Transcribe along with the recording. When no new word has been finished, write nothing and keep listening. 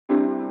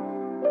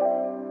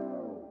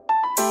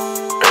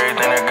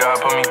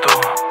put me through.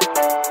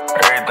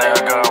 Everything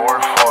I got, I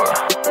work for it.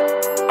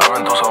 I've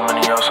been through so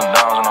many ups and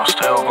downs, and I'm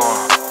still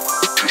going.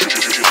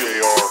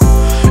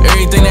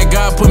 Everything that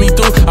God put me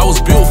through, I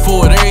was built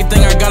for it.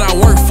 Everything I got, I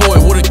worked for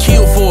it. Would've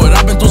killed for it.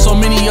 I've been through so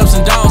many ups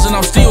and downs, and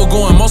I'm still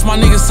going. Most of my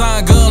niggas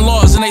signed gun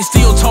laws, and they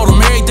still told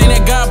them everything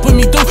that God put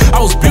me through, I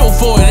was built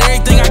for it.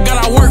 Everything I got,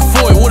 I worked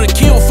for it. Would've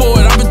killed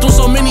for it. I've been through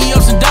so many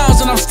ups and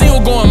downs, and I'm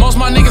still going. Most of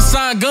my niggas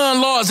signed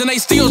gun laws, and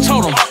they still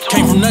told them.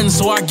 Came from nothing,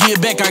 so I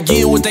give back. I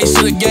give what they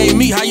should've gave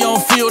me. How you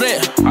don't feel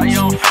that?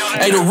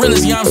 Hey, the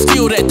realest, yeah, I'm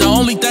still that. The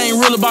only thing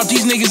real about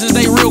these niggas is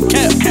they real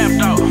capped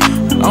out.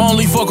 I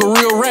only fuck a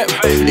real rap.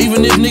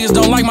 Even if niggas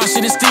don't like my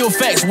shit, it's still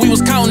facts. We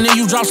was counting and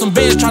you dropped some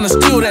bands trying to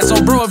steal that. So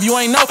bro, if you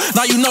ain't know,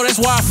 now you know, that's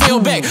why I fell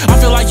back. I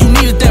feel like you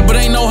needed that, but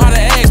ain't know how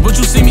to ask. But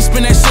you see me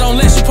spin that shit on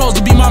less, you supposed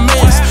to be my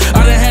mans.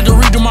 I done had to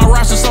redo my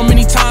roster so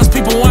many times.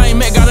 People I ain't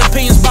met got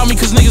opinions about me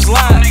cause niggas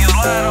lied.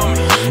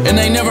 And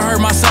they never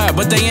heard my side,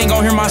 but they ain't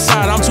gon' hear my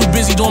side. I'm too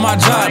busy doing my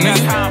job,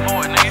 nigga.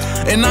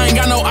 And I ain't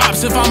got no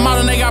ops. If I'm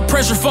out and they got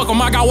pressure, fuck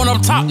them, I got one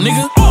up top,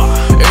 nigga.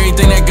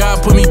 Everything that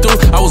God put me through,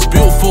 I was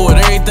built for it.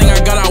 Everything I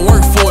got, I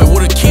worked for it.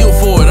 Would've killed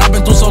for it. I've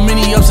been through so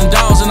many ups and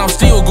downs, and I'm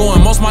still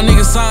going. Most of my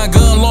niggas signed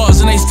gun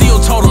laws, and they still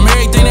told them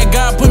everything that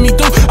God put me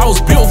through, I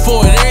was built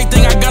for it.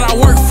 Everything I got, I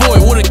worked for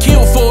it. Would've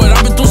killed for it.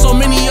 I've been through so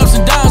many ups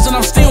and downs, and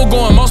I'm still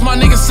going. Most of my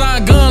niggas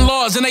signed gun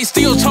laws, and they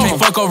still told them.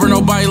 Can't fuck over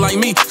nobody like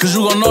me, cause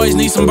you gon' always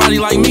need somebody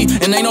like me,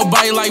 and ain't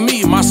nobody like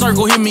me. My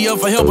circle hit me up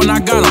for help, and I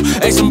got them.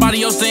 Hey,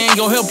 somebody else, they ain't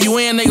gon' help you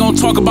in. They gon'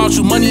 talk about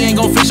you. Money ain't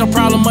gon' fix your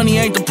problem. Money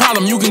ain't the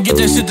problem. You can get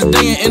that shit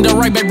today and end up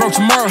right back broke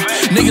tomorrow.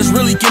 Niggas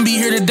really can be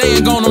here today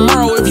and gone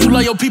tomorrow. If you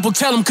love your people,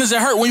 tell them, cause it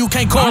hurt when you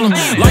can't call them.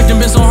 Life done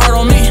been so hard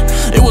on me,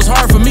 it was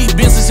hard for me.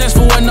 Being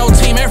successful wasn't no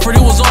team effort,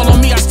 it was all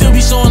on me. I still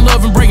be showing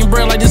love and breaking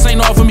bread like this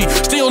ain't all for me.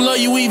 Still love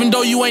you even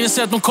though you ain't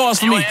accept them calls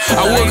for me.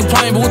 I would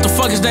complain, but what the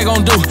fuck is they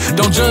gon' do?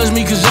 Don't judge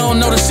me cause you don't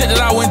know the shit that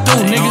I went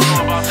through, nigga.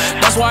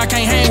 That's why I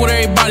can't hang with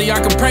everybody. I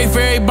can pray for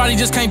everybody,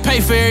 just can't pay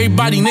for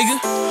everybody,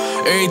 nigga.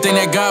 Everything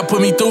that God put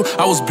me through,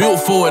 I was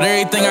built for it.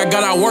 Everything I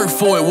got, I worked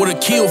for it.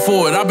 Would've killed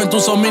for it. I've been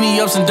through so many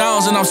ups and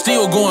downs, and I'm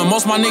still going.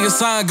 Most of my niggas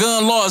signed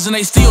gun laws, and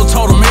they still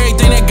told them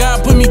everything that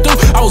God put me through,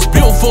 I was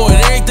built for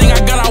it. Everything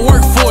I got, I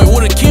worked for it.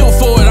 Would've killed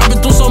for it. I've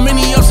been through so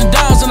many ups and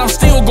downs, and I'm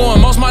still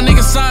going. Most of my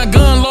niggas signed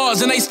gun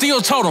laws, and they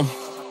still told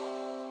them.